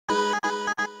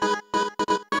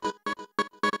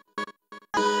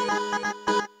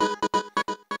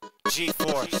5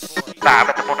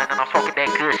 in the morning and I'm smoking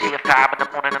that good shit. 5 in the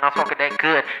morning and I'm smoking that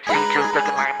good. She just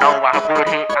looking like no, I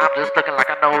would hit. I'm just looking like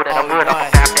I know that I would. I'm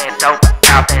about that dope,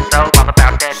 about that dope, all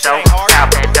about that dope, about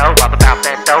that dope, all about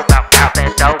that dope, about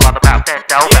that dope, all about that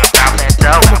dope, about that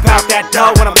dope. I'm about that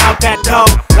dope when I'm out that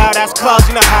dope. Loud ass clubs,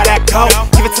 you know how that go.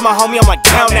 Give it to my homie, I'm like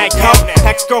down that go.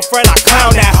 Ex-girlfriend, I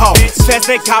clown that hoe. Says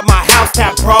they got my house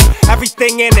tap, bro.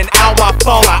 Everything in and out my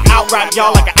phone. I out-rap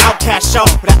y'all like an outcast show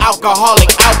with an alcoholic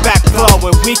outback flow.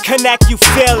 When we connect, you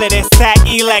feel it, it's that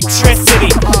electricity.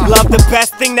 Love the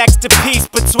best thing next to peace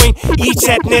between each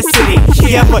ethnicity.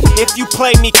 Yeah, but if you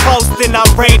play me close, then I'm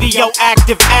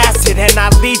radioactive acid, and I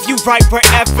leave you right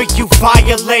wherever you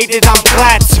violated. I'm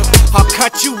glad to. I'll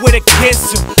cut you with a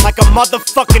kinsu like a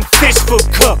motherfucking fish food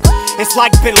cook. It's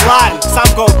like Bin Laden, 'cause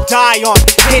I'm gon' die on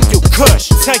Hindu Kush.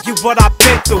 Tell you what I've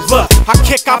been through, look. I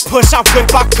kick, I push, I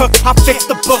whip, I cook, I fix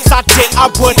the books, I did,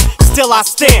 I would. Still I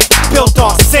stand, built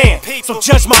on sand. So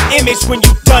judge my image when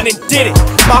you done and did it.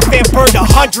 My fan burned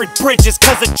 100 bridges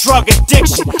 'cause of drug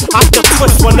addiction. I still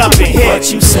twist one up and hit.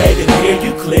 What you say, didn't hear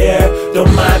you clear.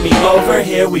 Don't mind me over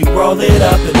here, we roll it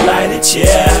up and light it,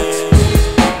 yeah.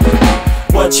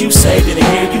 What you say, didn't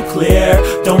hear you clear.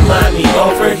 Don't mind me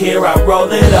over here, I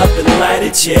roll it up and light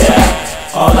it,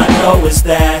 yeah. All I know is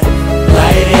that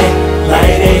light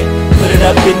it, put it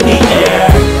up in the air.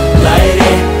 Light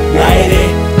it,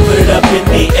 put it up in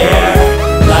the air.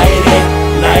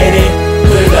 Light it,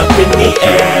 put it up in the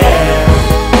air.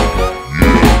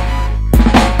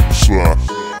 Yeah.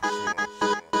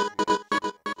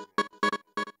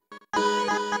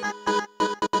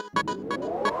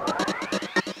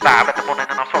 5 in the morning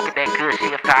and I'm smoking that good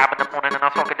shit. 5 in the morning and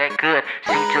I'm smoking that good.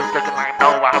 She just looking like no,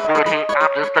 I would hit. I'm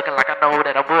just looking like I know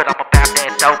that I would. I'm about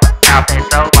that dope, about that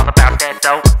dope, all about that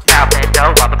dope, about that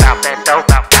dope, all about that dope,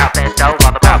 about that dope,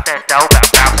 all about that dope,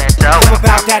 about that dope. I'm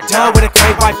about that dough with a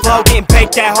great white flow, getting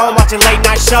baked at home, watching late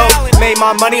night shows. Made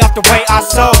my money off the way I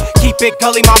sold. Keep it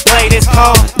gully, my blade is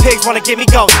cold. Pigs wanna give me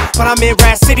ghosts, but I'm in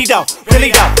Rat City though.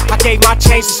 Really though, I gave my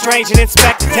change to strange and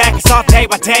inspect the deck. It's all day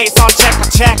by day, it's all check by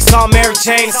check. It's all Mary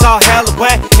Jane, it's all hella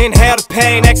wet. Inhale the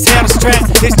pain, exhale the stress.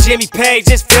 This Jimmy Page,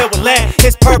 it's filled with lead.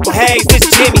 This purple haze, this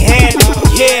Jimmy Hand.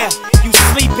 Yeah, you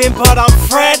sleeping, but I'm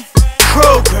Fred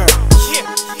Krueger.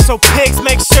 So pigs,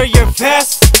 make sure your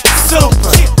vest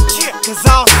super. 'Cause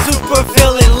I'll super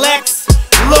villain Lex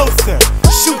Luthor.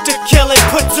 Shoot to kill and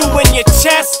put 2 in your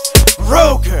chest.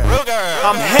 Ruger.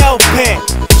 I'm hell bent.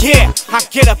 Yeah, I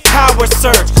get a power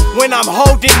surge when I'm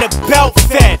holding the belt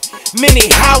fed. Mini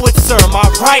howitzer, my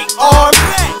right arm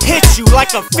hits you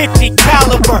like a 50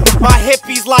 caliber. My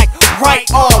hippies like right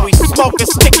arm, we smoke a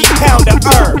sticky pound of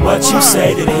herb. What you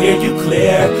say, didn't hear you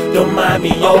clear. Don't mind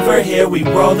me over here, we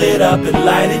roll it up and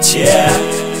light it, yeah.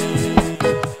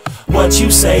 What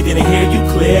you say, didn't hear you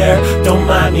clear. Don't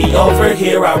mind me over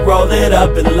here, I roll it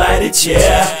up and light it,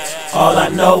 yeah. All I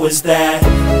know is that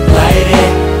light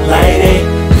it,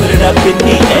 put it up in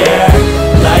the air.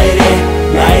 Light it,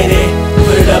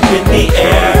 put it up in the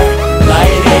air.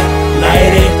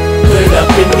 Light it, put it up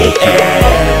in the air.